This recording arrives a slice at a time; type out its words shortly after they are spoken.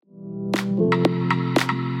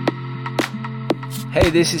Hey,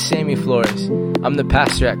 this is Sammy Flores. I'm the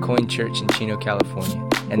pastor at Coin Church in Chino, California,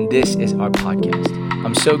 and this is our podcast.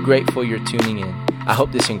 I'm so grateful you're tuning in. I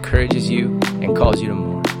hope this encourages you and calls you to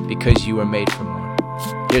more, because you were made for more.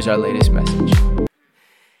 Here's our latest message.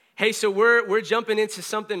 Hey, so we're jumping into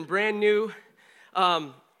something brand new.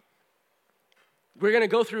 We're going to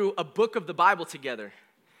go through a book of the Bible together.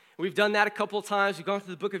 We've done that a couple of times. We've gone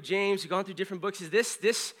through the book of James. We've gone through different books.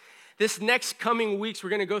 This next coming weeks, we're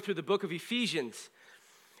going to go through the book of Ephesians.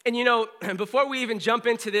 And you know, before we even jump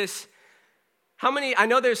into this, I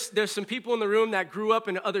know there's some people in the room that grew up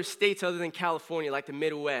in other states other than California, like the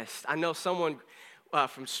Midwest. I know someone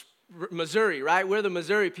from Missouri, right? We're the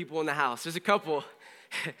Missouri people in the house. There's a couple.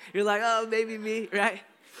 You're like, oh, maybe me, right?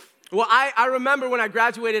 Well, I remember when I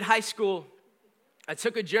graduated high school, I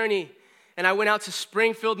took a journey and I went out to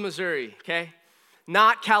Springfield, Missouri, okay?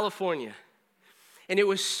 Not California. And it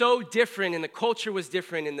was so different, and the culture was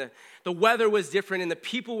different, and the weather was different, and the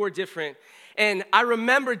people were different. And I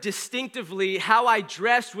remember distinctively how I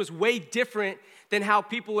dressed was way different than how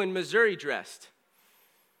people in Missouri dressed.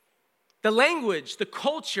 The language, the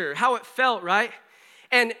culture, how it felt, right?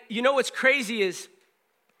 And you know what's crazy is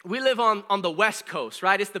we live on the West Coast,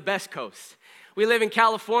 right? It's the best coast. We live in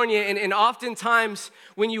California, and oftentimes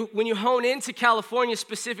when you hone into California,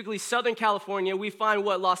 specifically Southern California, we find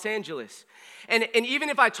what? Los Angeles. And even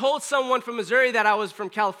if I told someone from Missouri that I was from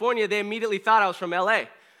California, they immediately thought I was from LA.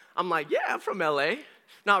 I'm like, yeah, I'm from LA.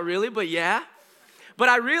 Not really, but yeah. But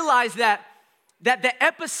I realized that the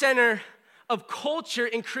epicenter of culture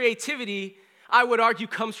and creativity, I would argue,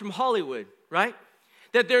 comes from Hollywood, right?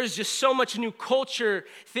 That there's just so much new culture,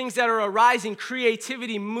 things that are arising,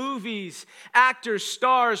 creativity, movies, actors,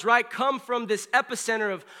 stars, right, come from this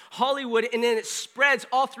epicenter of Hollywood, and then it spreads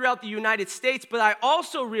all throughout the United States. But I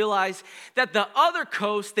also realize that the other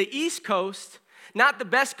coast, the East Coast, not the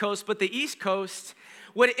best coast, but the East Coast,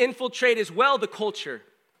 would infiltrate as well the culture.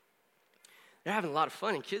 They're having a lot of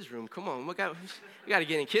fun in kids' room. Come on, we got to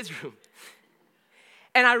get in kids' room.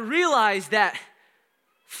 And I realized that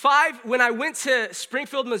when I went to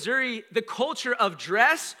Springfield, Missouri, the culture of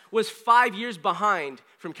dress was 5 years behind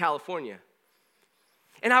from California.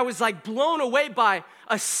 And I was like blown away by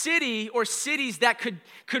a city or cities that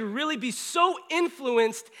could really be so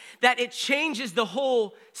influenced that it changes the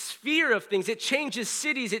whole sphere of things. It changes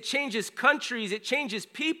cities, it changes countries, it changes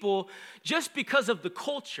people just because of the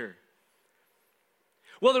culture.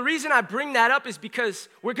 Well, the reason I bring that up is because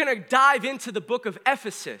we're going to dive into the book of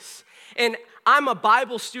Ephesus. And I'm a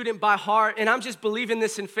Bible student by heart, and I'm just believing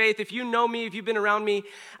this in faith. If you know me, if you've been around me,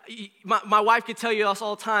 my wife could tell you this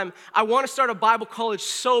all the time. I want to start a Bible college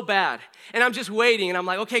so bad, and I'm just waiting. And I'm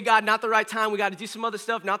like, okay, God, not the right time. We got to do some other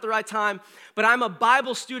stuff, not the right time. But I'm a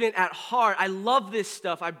Bible student at heart. I love this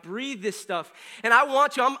stuff. I breathe this stuff. And I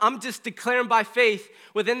want to, I'm just declaring by faith,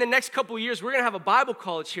 within the next couple of years, we're going to have a Bible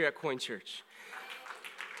college here at Coin Church.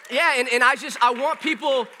 Yeah, and I want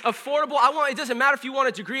people affordable. It doesn't matter if you want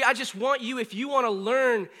a degree. I just want you, if you want to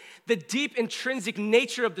learn the deep intrinsic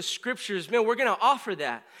nature of the scriptures, man, we're going to offer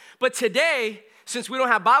that. But today, since we don't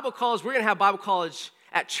have Bible college, we're going to have Bible college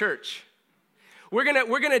at church. We're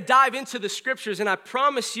going to dive into the scriptures, and I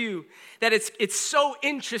promise you that it's so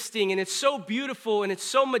interesting, and it's so beautiful, and it's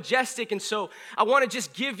so majestic. And so I want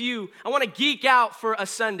to geek out for a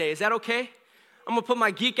Sunday. Is that okay? I'm going to put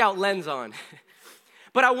my geek out lens on.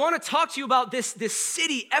 But I want to talk to you about this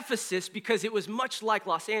city, Ephesus, because it was much like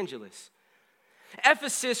Los Angeles.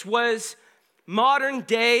 Ephesus was modern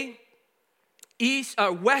day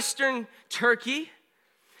Western Turkey,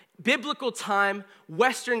 biblical time,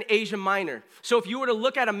 Western Asia Minor. So if you were to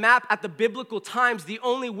look at a map at the biblical times, the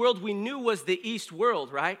only world we knew was the East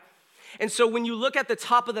world, right? And so when you look at the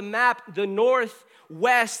top of the map, the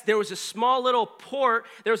northwest, there was a small little port.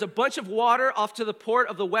 There was a bunch of water off to the port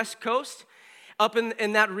of the West Coast, up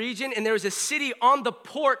in that region, and there was a city on the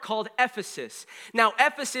port called Ephesus. Now,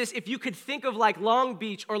 Ephesus, if you could think of like Long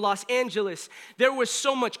Beach or Los Angeles, there was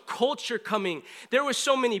so much culture coming. There were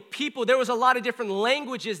so many people. There was a lot of different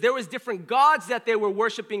languages. There was different gods that they were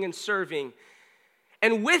worshiping and serving.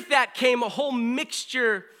 And with that came a whole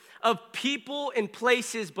mixture of people and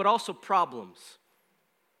places, but also problems.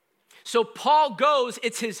 So Paul goes,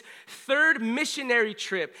 it's his third missionary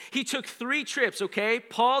trip. He took 3 trips, okay?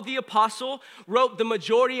 Paul the apostle wrote the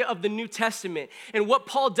majority of the New Testament. And what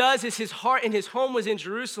Paul does is his heart and his home was in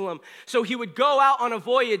Jerusalem. So he would go out on a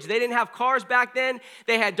voyage. They didn't have cars back then.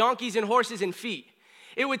 They had donkeys and horses and feet.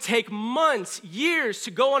 It would take months, years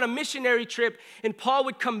to go on a missionary trip, and Paul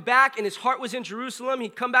would come back, and his heart was in Jerusalem.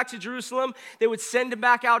 He'd come back to Jerusalem. They would send him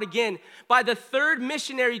back out again. By the third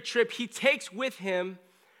missionary trip, he takes with him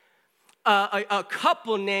a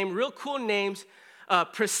couple named, real cool names,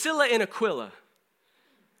 Priscilla and Aquila.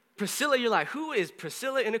 Priscilla, you're like, who is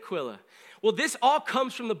Priscilla and Aquila? Well, this all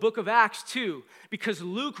comes from the book of Acts too, because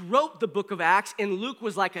Luke wrote the book of Acts, and Luke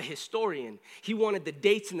was like a historian. He wanted the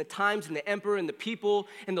dates and the times and the emperor and the people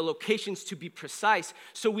and the locations to be precise.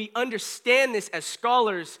 So we understand this as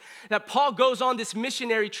scholars, that Paul goes on this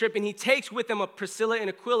missionary trip and he takes with him a Priscilla and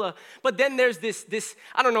Aquila. But then there's this,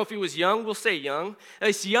 I don't know if he was young, we'll say young,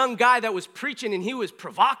 this young guy that was preaching, and he was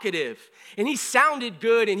provocative and he sounded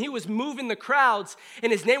good and he was moving the crowds,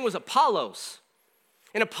 and his name was Apollos.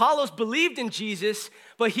 And Apollos believed in Jesus,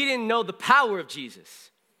 but he didn't know the power of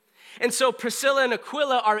Jesus. And so Priscilla and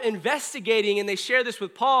Aquila are investigating, and they share this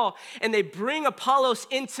with Paul, and they bring Apollos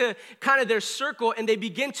into kind of their circle, and they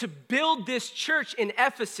begin to build this church in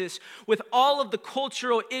Ephesus with all of the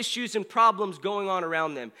cultural issues and problems going on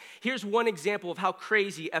around them. Here's one example of how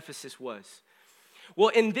crazy Ephesus was. Well,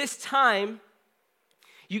 in this time,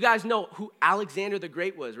 you guys know who Alexander the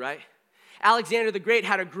Great was, right? Alexander the Great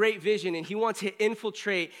had a great vision, and he wanted to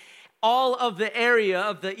infiltrate all of the area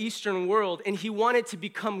of the Eastern world, and he wanted to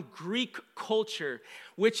become Greek culture,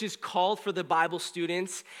 which is called, for the Bible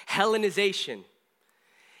students, Hellenization.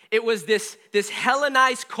 It was this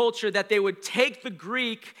Hellenized culture that they would take the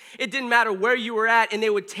Greek, it didn't matter where you were at, and they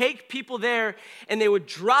would take people there and they would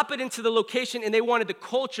drop it into the location, and they wanted the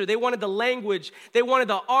culture, they wanted the language, they wanted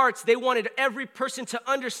the arts, they wanted every person to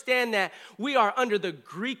understand that we are under the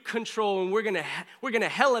Greek control and we're gonna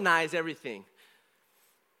Hellenize everything.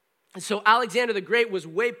 And so Alexander the Great was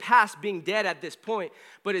way past being dead at this point,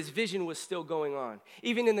 but his vision was still going on.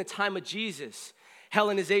 Even in the time of Jesus,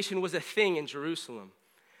 Hellenization was a thing in Jerusalem.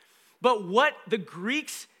 But what the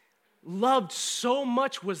Greeks loved so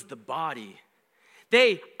much was the body.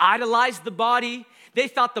 They idolized the body. They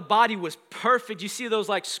thought the body was perfect. You see those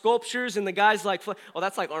like sculptures, and the guys like, oh,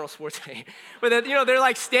 that's like Arnold Schwarzenegger. But they're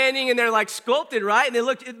like standing and they're like sculpted, right? And they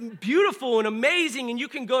look beautiful and amazing. And you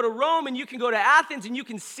can go to Rome and you can go to Athens and you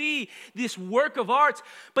can see this work of art.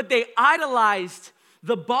 But they idolized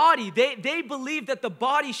the body. They believed that the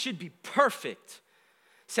body should be perfect.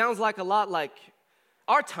 Sounds like a lot like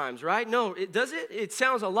our times, right? No, does it? It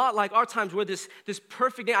sounds a lot like our times, where this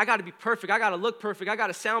perfect, I got to be perfect, I got to look perfect, I got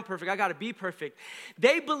to sound perfect, I got to be perfect.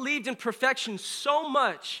 They believed in perfection so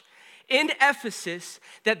much in Ephesus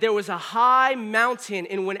that there was a high mountain,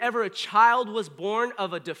 and whenever a child was born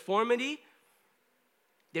of a deformity,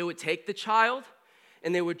 they would take the child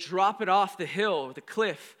and they would drop it off the hill, the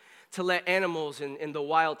cliff, to let animals and the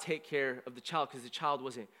wild take care of the child, because the child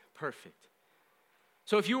wasn't perfect.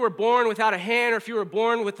 So if you were born without a hand, or if you were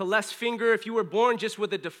born with a less finger, if you were born just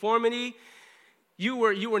with a deformity, you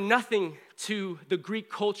were nothing to the Greek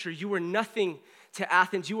culture. You were nothing to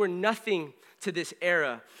Athens. You were nothing to this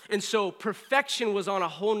era. And so perfection was on a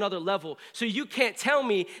whole nother level. So you can't tell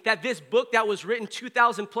me that this book that was written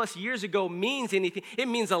 2,000 plus years ago means anything. It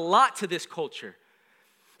means a lot to this culture.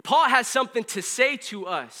 Paul has something to say to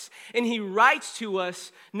us, and he writes to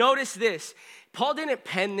us. Notice this. Paul didn't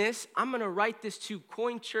pen this. I'm going to write this to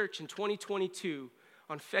Coin Church in 2022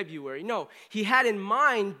 on February. No, he had in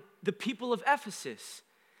mind the people of Ephesus.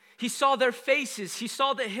 He saw their faces. He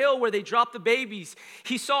saw the hill where they dropped the babies.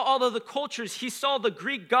 He saw all of the cultures. He saw the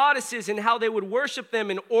Greek goddesses and how they would worship them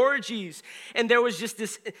in orgies. And there was just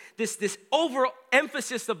this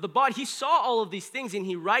overemphasis of the body. He saw all of these things, and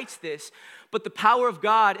he writes this. But the power of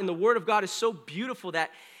God and the word of God is so beautiful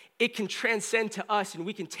that it can transcend to us, and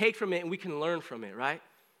we can take from it and we can learn from it, right?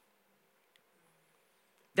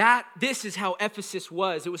 This is how Ephesus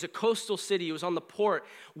was. It was a coastal city. It was on the port.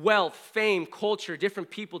 Wealth, fame, culture,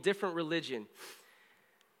 different people, different religion.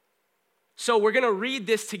 So we're going to read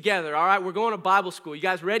this together, all right? We're going to Bible school. You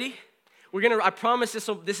guys ready? I promise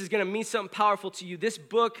this is going to mean something powerful to you. This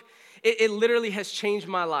book, it literally has changed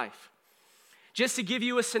my life. Just to give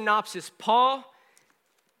you a synopsis, Paul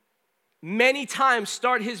many times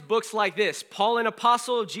start his books like this: Paul, an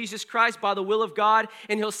apostle of Jesus Christ by the will of God,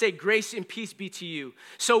 and he'll say, grace and peace be to you.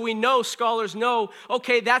 So we know, scholars know,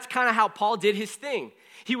 okay, that's kind of how Paul did his thing.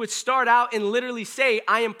 He would start out and literally say,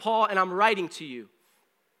 I am Paul and I'm writing to you.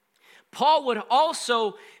 Paul would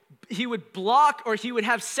also, he would block, or he would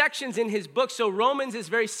have sections in his book. So Romans is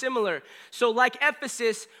very similar. So like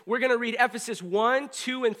Ephesus, we're going to read Ephesus 1,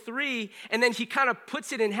 2, and 3, and then he kind of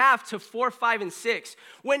puts it in half to 4, 5, and 6.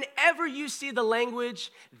 Whenever you see the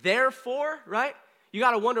language, therefore, right, you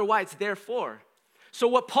got to wonder why it's therefore. So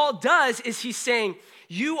what Paul does is he's saying,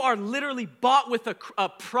 you are literally bought with a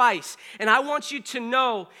price. And I want you to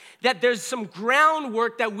know that there's some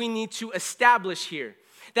groundwork that we need to establish here.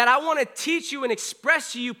 that I want to teach you and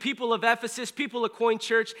express to you, people of Ephesus, people of Coin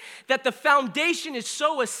Church, that the foundation is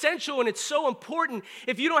so essential and it's so important.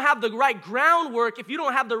 If you don't have the right groundwork, if you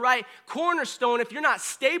don't have the right cornerstone, if you're not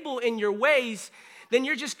stable in your ways, then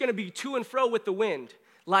you're just going to be to and fro with the wind,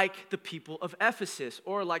 like the people of Ephesus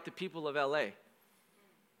or like the people of LA.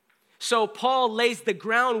 So Paul lays the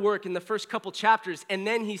groundwork in the first couple chapters, and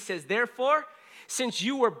then he says, therefore, since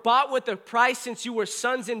you were bought with a price, since you were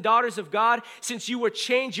sons and daughters of God, since you were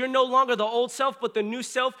changed, you're no longer the old self, but the new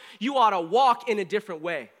self, you ought to walk in a different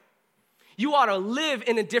way. You ought to live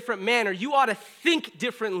in a different manner. You ought to think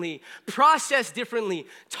differently, process differently,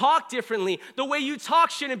 talk differently. The way you talk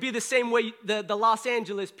shouldn't be the same way the Los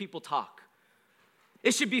Angeles people talk.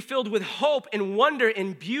 It should be filled with hope and wonder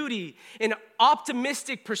and beauty and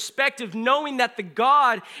optimistic perspective, knowing that the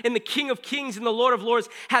God and the King of Kings and the Lord of Lords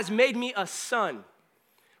has made me a son,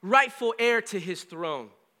 rightful heir to his throne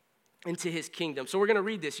and to his kingdom. So we're going to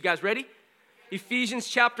read this. You guys ready? Ephesians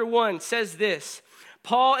chapter 1 says this,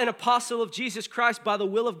 Paul, an apostle of Jesus Christ by the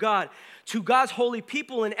will of God, to God's holy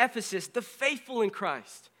people in Ephesus, the faithful in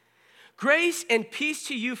Christ. Grace and peace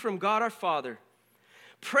to you from God our Father.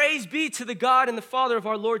 Praise be to the God and the Father of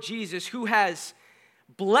our Lord Jesus, who has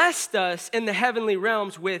blessed us in the heavenly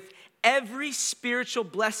realms with every spiritual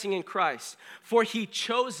blessing in Christ, for he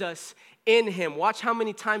chose us in him. Watch how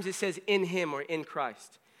many times it says in him or in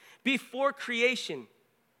Christ. Before creation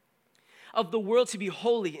of the world to be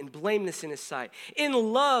holy and blameless in his sight. In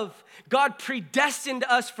love, God predestined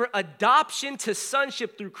us for adoption to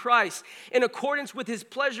sonship through Christ, in accordance with his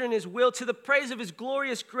pleasure and his will, to the praise of his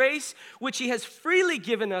glorious grace, which he has freely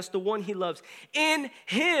given us, the one he loves. In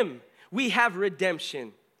him we have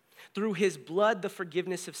redemption, through his blood, the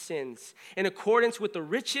forgiveness of sins, in accordance with the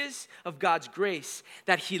riches of God's grace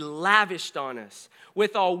that he lavished on us.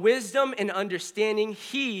 With all wisdom and understanding,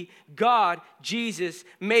 he, God, Jesus,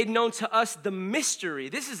 made known to us the mystery.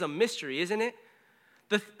 This is a mystery, isn't it?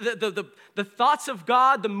 The thoughts of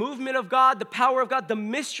God, the movement of God, the power of God, the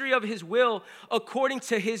mystery of his will, according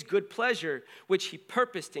to his good pleasure, which he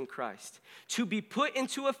purposed in Christ, to be put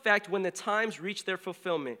into effect when the times reach their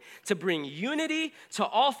fulfillment, to bring unity to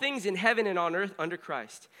all things in heaven and on earth under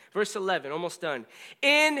Christ. Verse 11, almost done.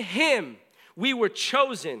 In him we were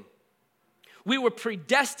chosen. We were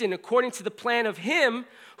predestined according to the plan of him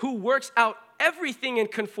who works out everything in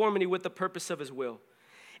conformity with the purpose of his will,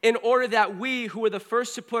 in order that we who were the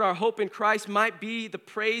first to put our hope in Christ might be the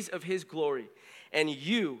praise of his glory. And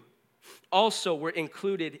you also were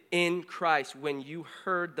included in Christ when you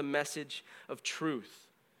heard the message of truth,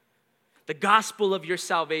 the gospel of your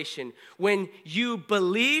salvation. When you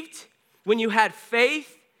believed, when you had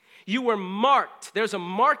faith, you were marked. There's a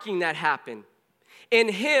marking that happened in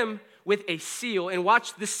him with a seal. And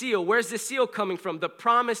watch the seal. Where's the seal coming from? The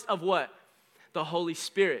promise of what? The Holy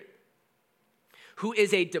Spirit, who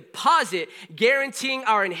is a deposit guaranteeing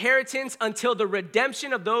our inheritance until the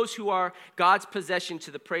redemption of those who are God's possession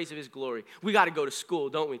to the praise of his glory. We got to go to school,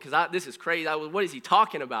 don't we? Because this is crazy. What is he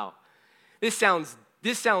talking about? This sounds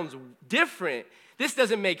different. This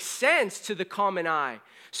doesn't make sense to the common eye.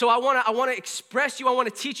 So I want to express you, I want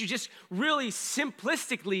to teach you just really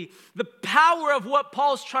simplistically the power of what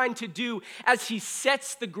Paul's trying to do as he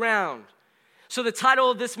sets the ground. So the title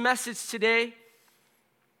of this message today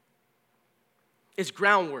is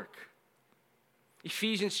groundwork.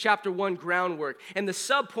 Ephesians chapter 1, groundwork. And the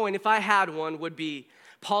subpoint, if I had one, would be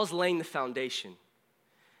Paul's laying the foundation.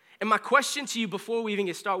 And my question to you before we even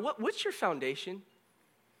get started, what's your foundation?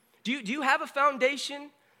 Do you have a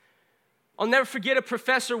foundation? I'll never forget a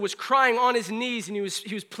professor was crying on his knees and he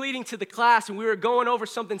was pleading to the class, and we were going over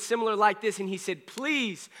something similar like this, and he said,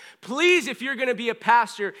 please, if you're going to be a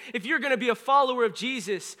pastor, if you're going to be a follower of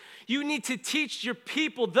Jesus, you need to teach your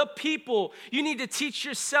people, you need to teach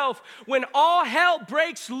yourself, when all hell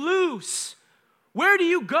breaks loose, where do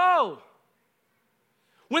you go?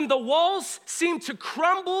 When the walls seem to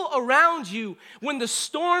crumble around you, when the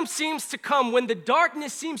storm seems to come, when the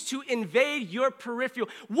darkness seems to invade your peripheral,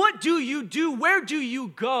 what do you do? Where do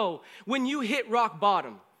you go when you hit rock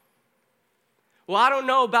bottom? Well, I don't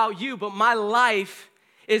know about you, but my life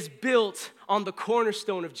is built on the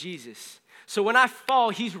cornerstone of Jesus. So when I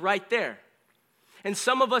fall, he's right there. And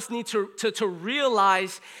some of us need to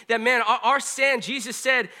realize that, man, our sand, Jesus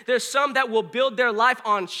said, there's some that will build their life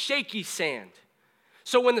on shaky sand.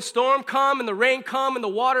 So when the storm come and the rain come and the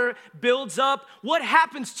water builds up, what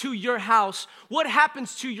happens to your house? What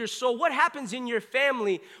happens to your soul? What happens in your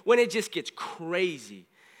family when it just gets crazy?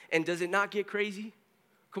 And does it not get crazy?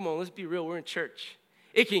 Come on, let's be real. We're in church.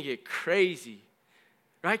 It can get crazy.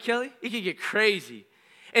 Right, Kelly? It can get crazy.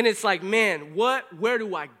 And it's like, man, where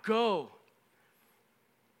do I go?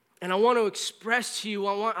 And I want to express to you,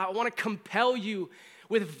 I want to compel you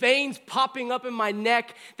with veins popping up in my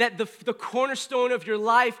neck that the cornerstone of your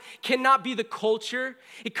life cannot be the culture.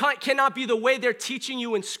 It cannot be the way they're teaching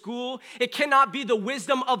you in school. It cannot be the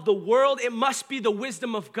wisdom of the world. It must be the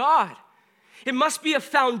wisdom of God. It must be a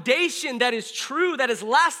foundation that is true, that has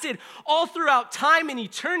lasted all throughout time and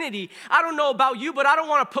eternity. I don't know about you, but I don't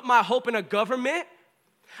want to put my hope in a government.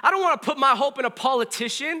 I don't want to put my hope in a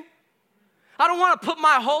politician. I don't want to put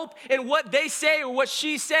my hope in what they say or what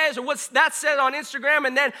she says or what that said on Instagram,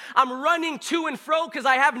 and then I'm running to and fro because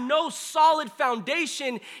I have no solid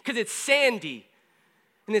foundation because it's sandy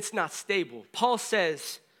and it's not stable. Paul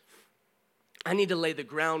says, I need to lay the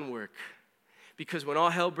groundwork because when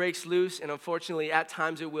all hell breaks loose, and unfortunately at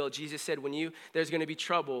times it will, Jesus said there's going to be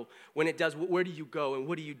trouble. When it does, where do you go and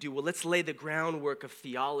what do you do? Well, let's lay the groundwork of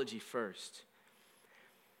theology first.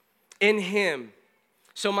 In him.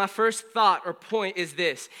 So my first thought or point is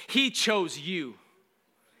this. He chose you.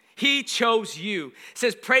 He chose you. It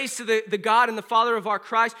says, praise to the God and the Father of our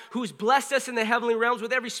Christ, who's blessed us in the heavenly realms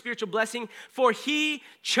with every spiritual blessing, for he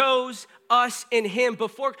chose us in him.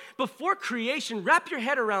 Before creation, wrap your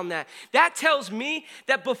head around that. That tells me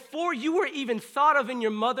that before you were even thought of in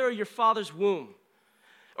your mother or your father's womb,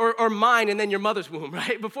 or mine and then your mother's womb,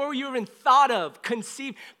 right? Before you were even thought of,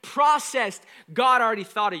 conceived, processed, God already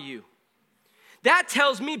thought of you. That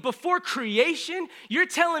tells me before creation, you're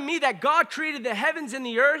telling me that God created the heavens and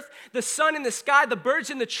the earth, the sun and the sky, the birds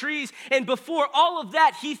and the trees, and before all of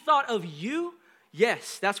that, he thought of you?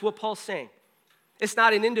 Yes, that's what Paul's saying. It's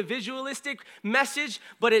not an individualistic message,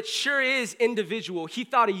 but it sure is individual. He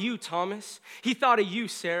thought of you, Thomas. He thought of you,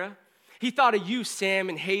 Sarah. He thought of you, Sam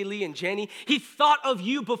and Haley and Jenny. He thought of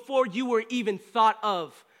you before you were even thought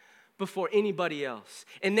of before anybody else.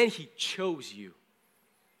 And then he chose you.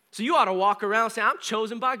 So you ought to walk around saying, I'm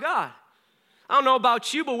chosen by God. I don't know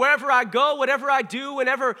about you, but wherever I go, whatever I do,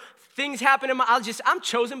 whenever things happen in I'm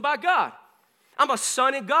chosen by God. I'm a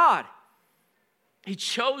son of God. He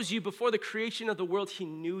chose you before the creation of the world. He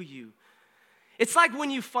knew you. It's like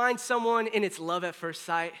when you find someone and it's love at first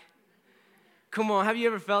sight. Come on, have you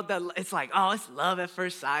ever felt that? It's like, oh, it's love at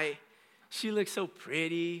first sight. She looks so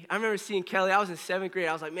pretty. I remember seeing Kelly. I was in 7th grade.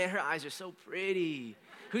 I was like, man, her eyes are so pretty.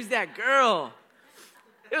 Who's that girl?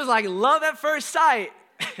 It was like love at first sight.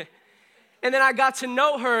 And then I got to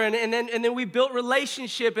know her, and then we built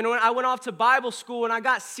relationship. And when I went off to Bible school, and I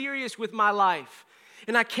got serious with my life.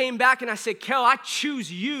 And I came back, and I said, Kel, I choose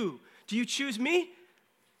you. Do you choose me?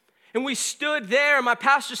 And we stood there, and my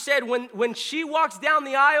pastor said, when she walks down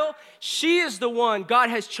the aisle, she is the one God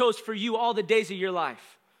has chose for you all the days of your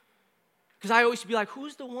life. Because I always be like,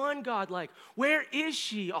 who's the one, God? Like, where is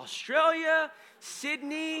she? Australia?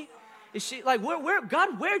 Sydney? Is she like, where,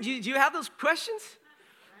 God, where? Do you have those questions?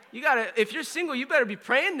 You gotta, if you're single, you better be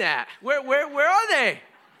praying that. Where are they?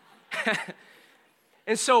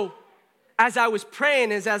 And so, as I was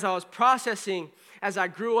praying, as I was processing, as I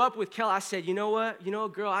grew up with Kel, I said, you know what? You know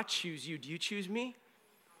what, girl, I choose you. Do you choose me?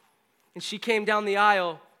 And she came down the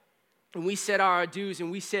aisle, and we said our adieus,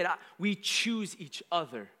 and we said, we choose each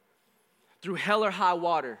other through hell or high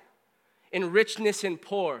water, in richness and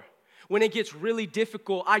poor. When it gets really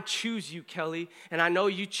difficult, I choose you, Kelly, and I know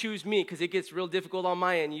you choose me because it gets real difficult on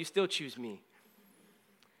my end. You still choose me.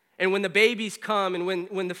 And when the babies come and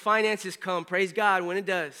when the finances come, praise God, when it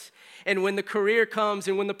does, and when the career comes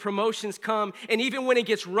and when the promotions come, and even when it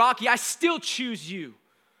gets rocky, I still choose you.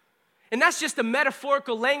 And that's just a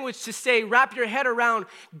metaphorical language to say, wrap your head around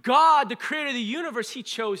God, the creator of the universe, he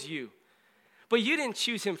chose you. But you didn't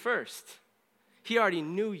choose him first. He already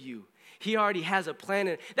knew you. He already has a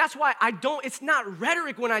plan. That's why it's not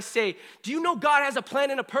rhetoric when I say, do you know God has a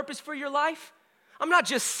plan and a purpose for your life? I'm not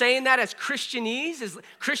just saying that as Christianese, as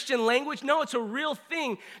Christian language. No, it's a real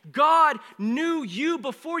thing. God knew you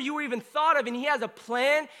before you were even thought of, and he has a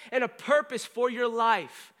plan and a purpose for your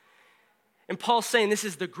life. And Paul's saying this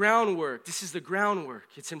is the groundwork. This is the groundwork.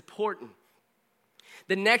 It's important.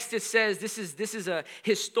 The next it says, this is a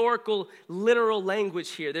historical, literal language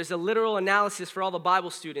here. There's a literal analysis for all the Bible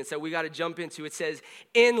students that we got to jump into. It says,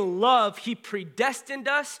 in love, he predestined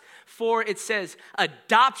us for, it says,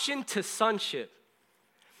 adoption to sonship.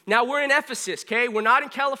 Now, we're in Ephesus, okay? We're not in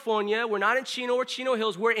California. We're not in Chino or Chino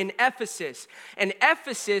Hills. We're in Ephesus. And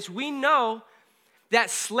Ephesus, we know that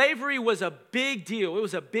slavery was a big deal. It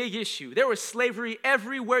was a big issue. There was slavery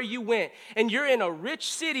everywhere you went. And you're in a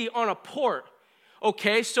rich city on a port.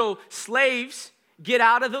 Okay, so slaves get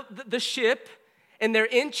out of the ship, and they're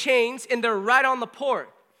in chains, and they're right on the port.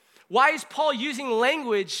 Why is Paul using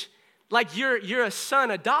language like you're a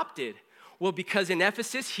son adopted? Well, because in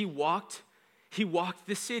Ephesus, he walked He walked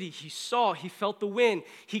the city. He saw, he felt the wind.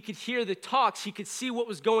 He could hear the talks. He could see what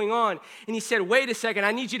was going on. And he said, wait a second,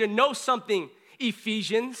 I need you to know something,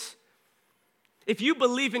 Ephesians. If you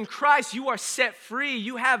believe in Christ, you are set free.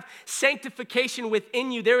 You have sanctification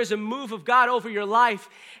within you. There is a move of God over your life,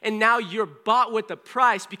 and now you're bought with a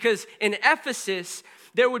price. Because in Ephesus,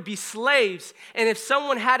 there would be slaves, and if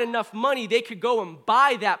someone had enough money, they could go and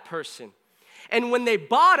buy that person. And when they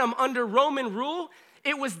bought them under Roman rule,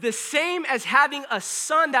 it was the same as having a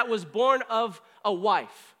son that was born of a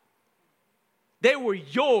wife. They were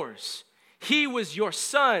yours. He was your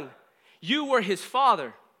son. You were his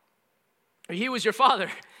father. Or he was your father.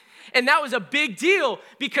 And that was a big deal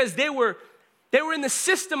because they were in the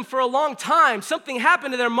system for a long time. Something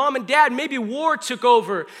happened to their mom and dad. Maybe war took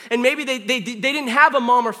over, and maybe they didn't have a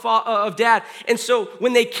mom or of dad. And so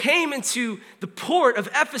when they came into the port of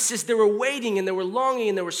Ephesus, they were waiting and they were longing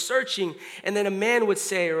and they were searching. And then a man would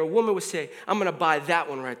say, or a woman would say, I'm going to buy that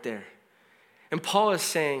one right there. And Paul is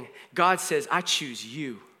saying, God says, I choose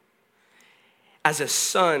you as a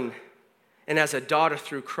son and as a daughter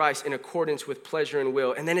through Christ in accordance with pleasure and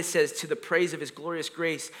will. And then it says, to the praise of his glorious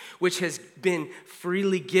grace, which has been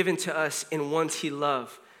freely given to us in ones he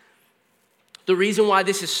loved. The reason why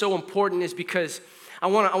this is so important is because I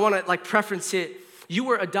want to like preference it. You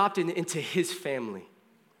were adopted into his family.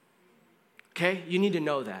 Okay? You need to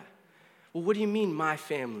know that. Well, what do you mean, my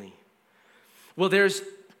family? Well, there's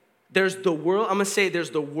the world. I'm going to say there's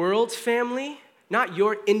the world's family, not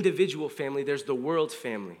your individual family. There's the world's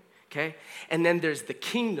family. Okay? And then there's the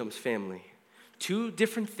kingdom's family. Two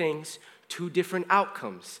different things, two different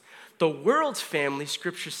outcomes. The world's family,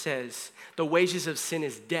 scripture says, the wages of sin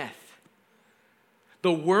is death.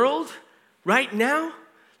 The world right now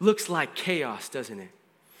looks like chaos, doesn't it?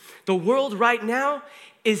 The world right now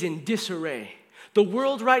is in disarray. The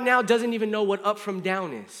world right now doesn't even know what up from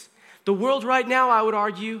down is. The world right now, I would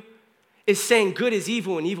argue, is saying good is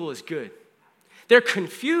evil and evil is good. They're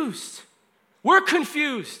confused. We're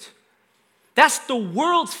confused. That's the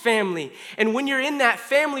world's family. And when you're in that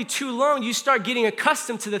family too long, you start getting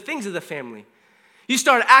accustomed to the things of the family. You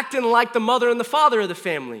start acting like the mother and the father of the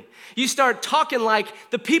family. You start talking like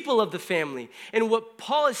the people of the family. And what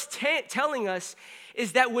Paul is telling us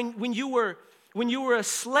is that when you were a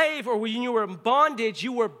slave or when you were in bondage,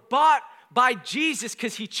 you were bought by Jesus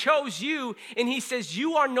because he chose you. And he says,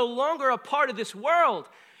 you are no longer a part of this world.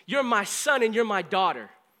 You're my son and you're my daughter.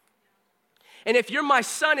 And if you're my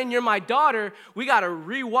son and you're my daughter, we got to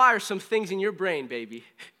rewire some things in your brain, baby,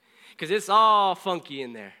 because it's all funky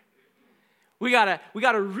in there. We got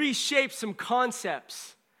to reshape some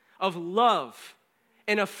concepts of love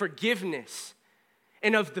and of forgiveness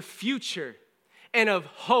and of the future and of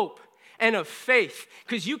hope and of faith,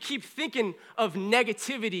 because you keep thinking of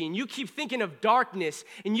negativity and you keep thinking of darkness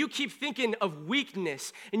and you keep thinking of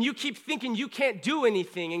weakness and you keep thinking you can't do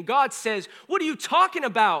anything. And God says, what are you talking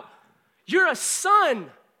about? You're a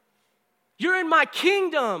son. You're in my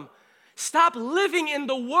kingdom. Stop living in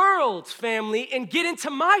the world's family and get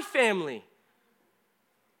into my family.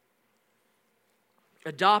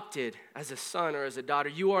 Adopted as a son or as a daughter.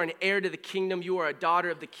 You are an heir to the kingdom. You are a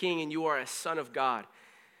daughter of the king and you are a son of God.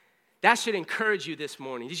 That should encourage you this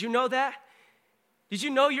morning. Did you know that? Did you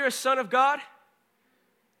know you're a son of God?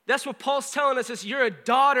 That's what Paul's telling us is you're a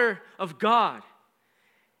daughter of God.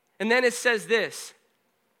 And then it says this.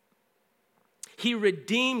 He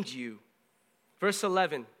redeemed you. Verse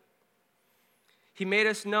 11. He made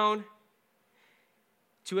us known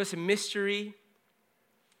to us a mystery.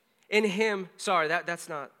 In him,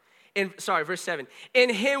 verse 7. In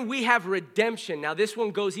him we have redemption. Now this one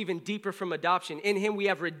goes even deeper from adoption. In him we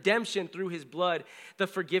have redemption through his blood, the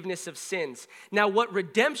forgiveness of sins. Now what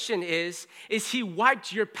redemption is he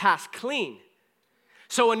wiped your past clean.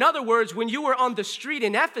 So in other words, when you were on the street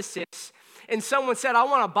in Ephesus, and someone said, I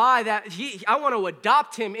want to buy that, I want to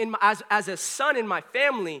adopt him as a son in my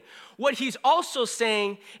family, what he's also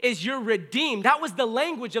saying is you're redeemed. That was the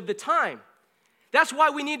language of the time. That's why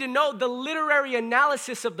we need to know the literary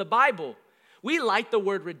analysis of the Bible. We like the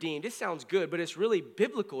word redeemed. It sounds good, but it's really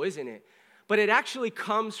biblical, isn't it? But it actually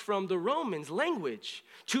comes from the Romans language.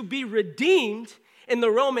 To be redeemed in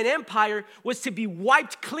the Roman Empire was to be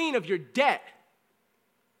wiped clean of your debt.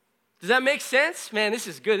 Does that make sense? Man, this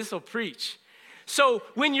is good. This will preach. So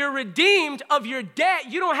when you're redeemed of your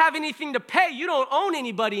debt, you don't have anything to pay. You don't owe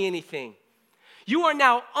anybody anything. You are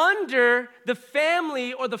now under the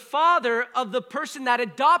family or the father of the person that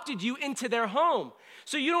adopted you into their home.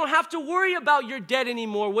 So you don't have to worry about your debt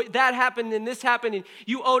anymore. What that happened and this happened and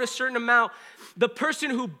you owed a certain amount. The person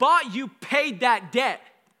who bought you paid that debt.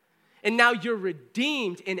 And now you're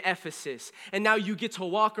redeemed in Ephesus. And now you get to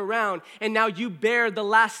walk around. And now you bear the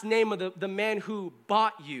last name of the man who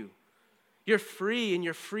bought you. You're free, and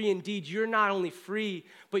you're free indeed. You're not only free,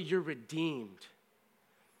 but you're redeemed.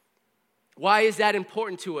 Why is that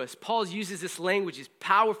important to us? Paul uses this language, this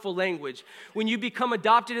powerful language. When you become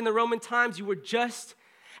adopted in the Roman times, you were just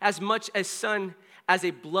as much a son as a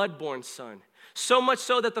blood-born son. So much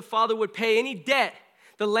so that the father would pay any debt.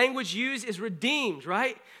 The language used is redeemed,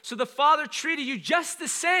 right? So the father treated you just the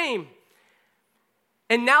same.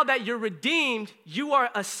 And now that you're redeemed, you are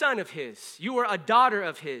a son of his. You are a daughter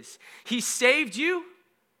of his. He saved you.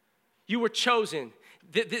 You were chosen.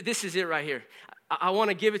 This is it right here. I want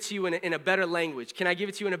to give it to you in a better language. Can I give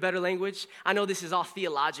it to you in a better language? I know this is all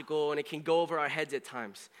theological and it can go over our heads at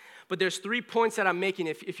times. But there's 3 points that I'm making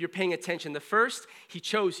if you're paying attention. The first, he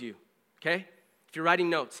chose you, okay? If you're writing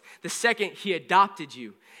notes. The second, he adopted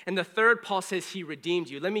you. And the third, Paul says he redeemed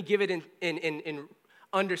you. Let me give it in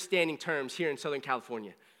understanding terms here in Southern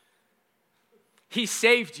California. He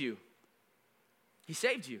saved you. He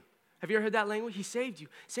saved you. Have you ever heard that language? He saved you.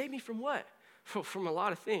 Saved me from what? From a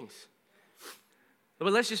lot of things.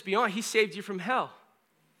 But let's just be honest, he saved you from hell.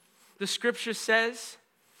 The scripture says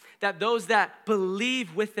that those that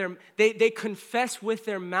believe with they confess with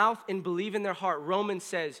their mouth and believe in their heart. Romans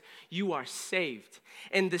says you are saved.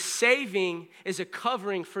 And the saving is a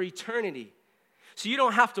covering for eternity. So you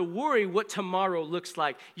don't have to worry what tomorrow looks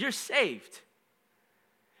like. You're saved.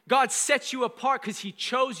 God sets you apart because he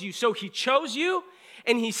chose you. So he chose you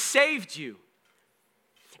and he saved you.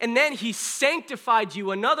 And then he sanctified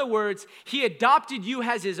you. In other words, he adopted you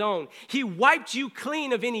as his own. He wiped you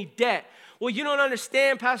clean of any debt. Well, you don't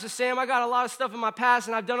understand, Pastor Sam. I got a lot of stuff in my past,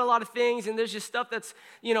 and I've done a lot of things, and there's just stuff that's,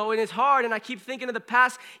 and it's hard, and I keep thinking of the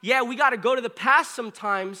past. Yeah, we got to go to the past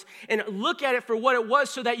sometimes and look at it for what it was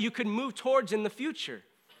so that you can move towards in the future.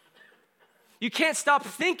 You can't stop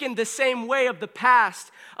thinking the same way of the past,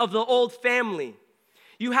 of the old family.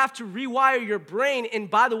 You have to rewire your brain, and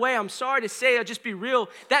by the way, I'm sorry to say, I'll just be real,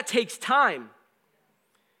 that takes time.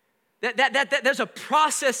 There's a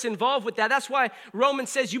process involved with that. That's why Romans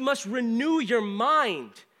says you must renew your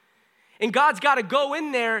mind. And God's got to go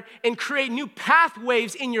in there and create new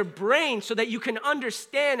pathways in your brain so that you can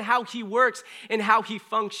understand how he works and how he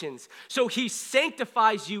functions. So he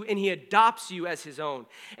sanctifies you and he adopts you as his own.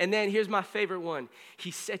 And then here's my favorite one. He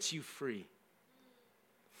sets you free.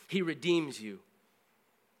 He redeems you.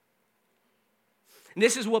 And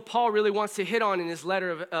this is what Paul really wants to hit on in his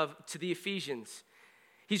letter to the Ephesians.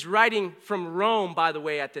 He's writing from Rome, by the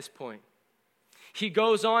way, at this point. He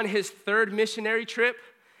goes on his third missionary trip.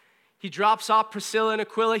 He drops off Priscilla and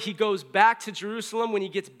Aquila. He goes back to Jerusalem. When he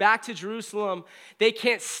gets back to Jerusalem, they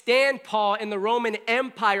can't stand Paul in the Roman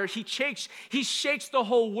Empire. He shakes the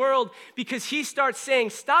whole world because he starts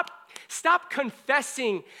saying, stop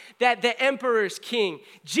confessing that the emperor is king.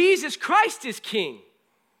 Jesus Christ is king.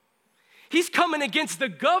 He's coming against the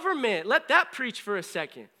government. Let that preach for a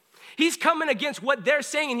second. He's coming against what they're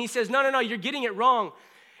saying, and he says, no, you're getting it wrong.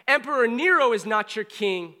 Emperor Nero is not your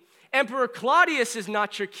king. Emperor Claudius is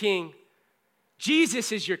not your king.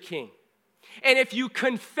 Jesus is your king. And if you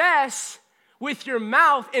confess with your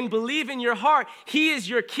mouth and believe in your heart, he is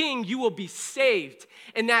your king, you will be saved.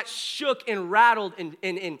 And that shook and rattled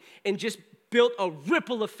and just built a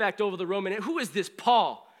ripple effect over the Roman. Who is this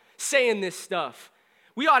Paul saying this stuff?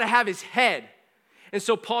 We ought to have his head. And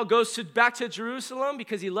so Paul goes back to Jerusalem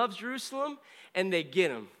because he loves Jerusalem, and they get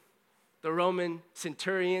him. The Roman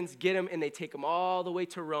centurions get him, and they take him all the way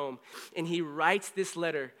to Rome. And he writes this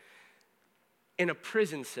letter in a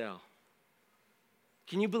prison cell.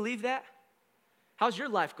 Can you believe that? How's your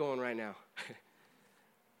life going right now?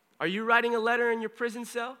 Are you writing a letter in your prison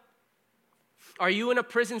cell? Are you in a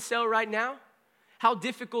prison cell right now? How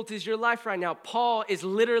difficult is your life right now? Paul is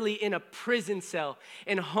literally in a prison cell,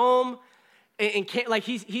 in home. And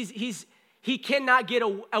he cannot get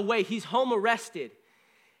away. He's home arrested.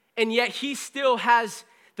 And yet he still has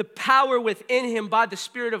the power within him by the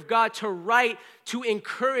Spirit of God to write, to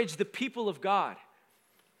encourage the people of God.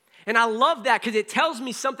 And I love that because it tells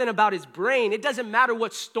me something about his brain. It doesn't matter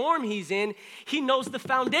what storm he's in. He knows the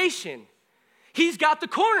foundation. He's got the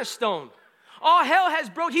cornerstone. All hell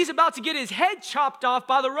has broke. He's about to get his head chopped off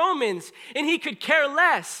by the Romans. And he could care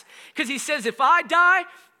less because he says, if I die,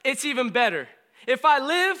 it's even better. If I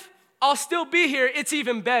live, I'll still be here. It's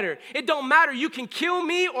even better. It don't matter. You can kill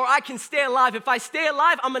me or I can stay alive. If I stay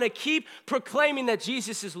alive, I'm going to keep proclaiming that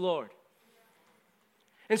Jesus is Lord.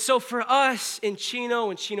 And so for us in Chino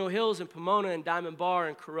and Chino Hills and Pomona and Diamond Bar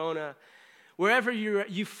and Corona, wherever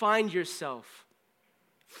you find yourself,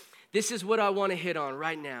 This is what I want to hit on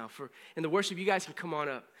right now. In the worship, you guys can come on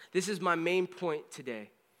up. This is my main point today.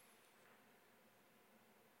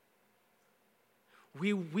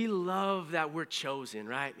 We love that we're chosen,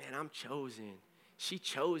 right? Man, I'm chosen. She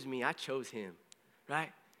chose me, I chose him,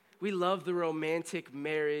 right? We love the romantic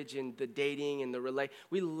marriage and the dating and the relate.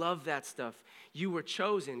 We love that stuff. You were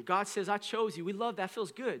chosen. God says, I chose you. We love that.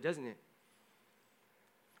 Feels good, doesn't it?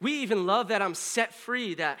 We even love that I'm set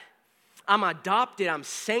free, that I'm adopted, I'm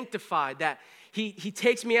sanctified, that he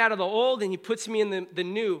takes me out of the old and he puts me in the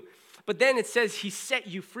new. But then it says he set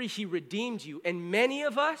you free, he redeemed you. And many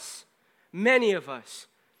of us,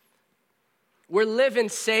 we're living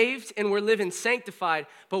saved and we're living sanctified,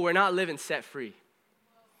 but we're not living set free.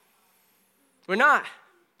 We're not.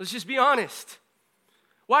 Let's just be honest.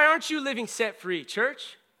 Why aren't you living set free,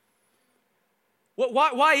 church?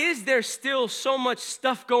 Why is there still so much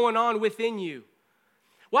stuff going on within you?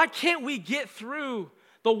 Why can't we get through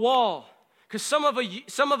the wall? Because some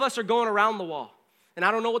of us are going around the wall, and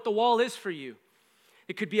I don't know what the wall is for you.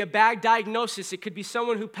 It could be a bad diagnosis. It could be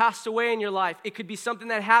someone who passed away in your life. It could be something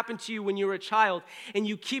that happened to you when you were a child, and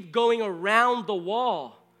you keep going around the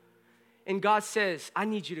wall. And God says, I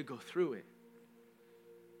need you to go through it.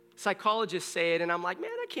 Psychologists say it, and I'm like,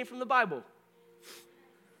 man, that came from the Bible.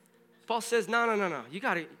 Paul says, no. You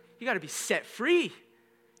gotta be set free.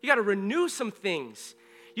 You gotta renew some things.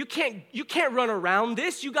 You can't run around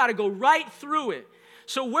this. You gotta go right through it.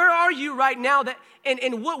 So where are you right now?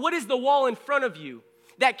 And what is the wall in front of you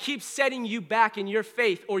that keeps setting you back in your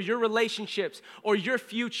faith or your relationships or your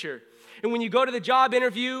future? And when you go to the job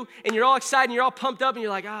interview and you're all excited and you're all pumped up and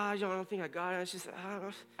you're like, I don't think I got it. It's just,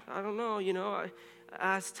 I don't know,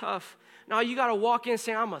 it's tough. No, you got to walk in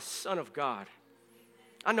saying, I'm a son of God.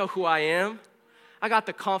 I know who I am. I got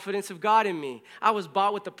the confidence of God in me. I was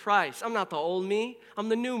bought with a price. I'm not the old me. I'm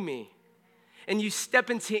the new me. And you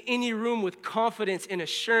step into any room with confidence and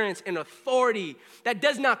assurance and authority that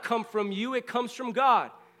does not come from you. It comes from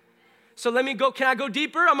God. So let me go. Can I go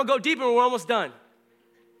deeper? I'm going to go deeper and we're almost done.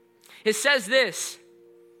 It says this.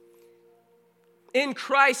 In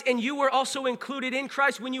Christ, and you were also included in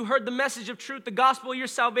Christ when you heard the message of truth, the gospel of your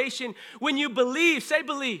salvation, when you believed, say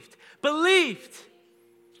believed,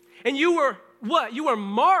 and you were what? You were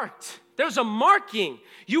marked. There's a marking.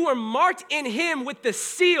 You were marked in him with the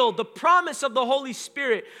seal, the promise of the Holy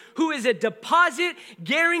Spirit, who is a deposit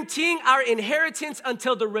guaranteeing our inheritance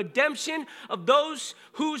until the redemption of those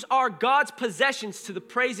whose are God's possessions to the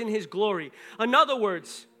praise in his glory. In other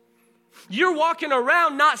words, you're walking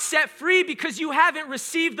around not set free because you haven't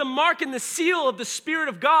received the mark and the seal of the Spirit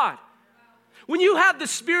of God. When you have the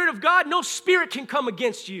Spirit of God, no spirit can come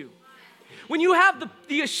against you. When you have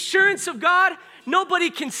the assurance of God, nobody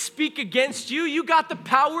can speak against you. You got the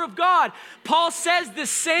power of God. Paul says the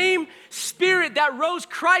same Spirit that rose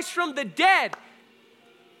Christ from the dead,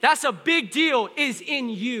 that's a big deal, is in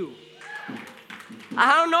you.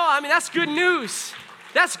 I don't know. That's good news.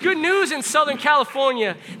 That's good news in Southern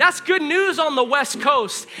California. That's good news on the West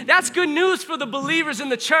Coast. That's good news for the believers in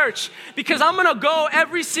the church, because I'm going to go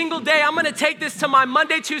every single day. I'm going to take this to my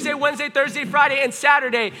Monday, Tuesday, Wednesday, Thursday, Friday, and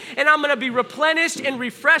Saturday, and I'm going to be replenished and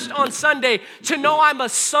refreshed on Sunday to know I'm a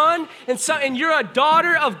son and you're a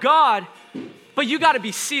daughter of God, but you got to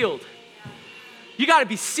be sealed. You got to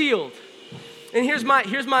be sealed. And here's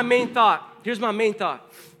my main thought.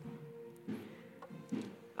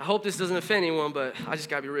 I hope this doesn't offend anyone, but I just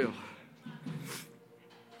gotta be real.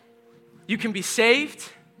 You can be saved.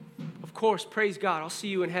 Of course, praise God. I'll see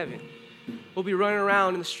you in heaven. We'll be running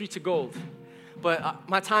around in the streets of gold. But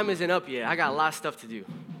my time isn't up yet. I got a lot of stuff to do.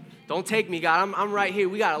 Don't take me, God. I'm right here.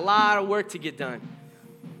 We got a lot of work to get done.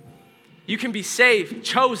 You can be saved,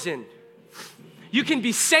 chosen. You can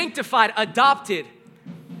be sanctified, adopted.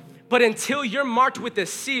 But until you're marked with a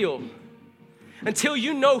seal, until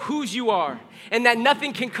you know whose you are, and that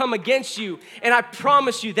nothing can come against you. And I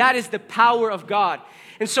promise you, that is the power of God.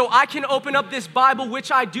 And so I can open up this Bible,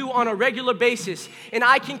 which I do on a regular basis, and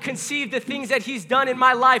I can conceive the things that he's done in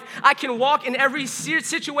my life. I can walk in every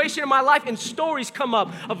situation in my life, and stories come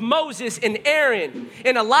up of Moses and Aaron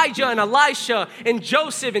and Elijah and Elisha and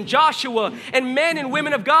Joseph and Joshua, and men and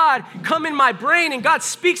women of God come in my brain, and God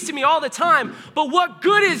speaks to me all the time. But what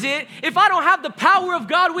good is it if I don't have the power of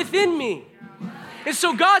God within me? And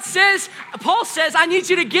so Paul says, I need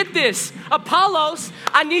you to get this. Apollos,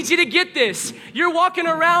 I need you to get this. You're walking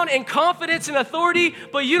around in confidence and authority,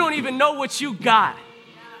 but you don't even know what you got.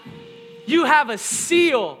 You have a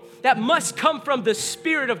seal that must come from the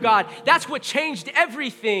Spirit of God. That's what changed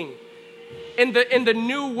everything in the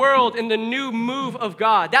new world, in the new move of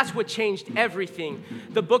God. That's what changed everything.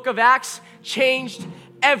 The book of Acts changed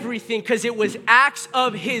everything because it was acts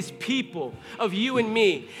of his people, of you and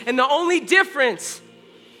me. And the only difference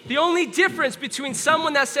between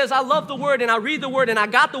someone that says, I love the word and I read the word and I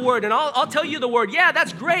got the word and I'll tell you the word, yeah,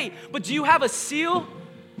 that's great, but do you have a seal?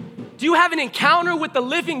 Do you have an encounter with the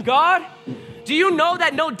living God? Do you know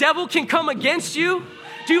that no devil can come against you?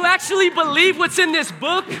 Do you actually believe what's in this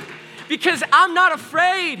book? Because I'm not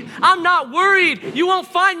afraid. I'm not worried. You won't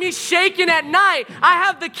find me shaking at night. I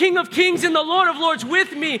have the King of Kings and the Lord of Lords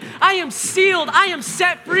with me. I am sealed. I am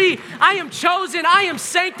set free. I am chosen. I am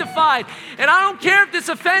sanctified. And I don't care if this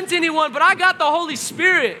offends anyone, but I got the Holy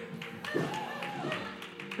Spirit.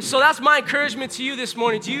 So that's my encouragement to you this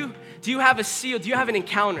morning. Do you have a seal? Do you have an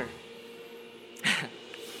encounter?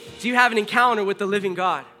 Do you have an encounter with the living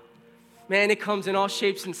God? Man, it comes in all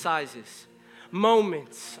shapes and sizes.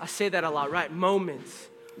 Moments, I say that a lot, right?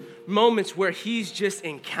 Moments where he's just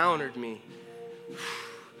encountered me.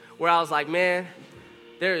 Where I was like, man,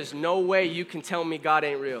 there is no way you can tell me God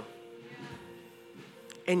ain't real.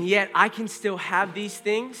 And yet I can still have these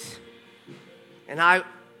things and I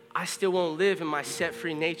still won't live in my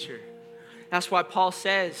set-free nature. That's why Paul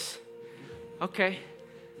says, okay,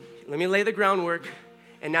 let me lay the groundwork,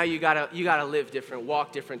 and now you gotta live different,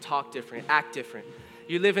 walk different, talk different, act different.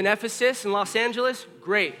 You live in Ephesus, in Los Angeles,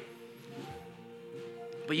 great.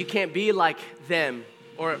 But you can't be like them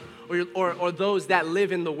or those that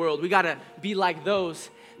live in the world. We gotta be like those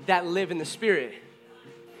that live in the Spirit.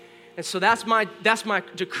 And so that's my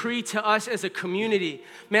decree to us as a community.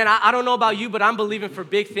 Man, I don't know about you, but I'm believing for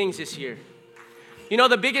big things this year. You know,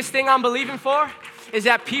 the biggest thing I'm believing for is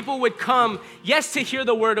that people would come, yes, to hear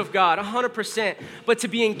the word of God, 100%, but to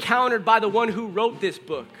be encountered by the one who wrote this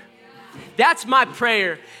book. That's my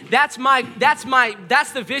prayer. That's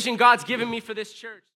the vision God's given me for this church.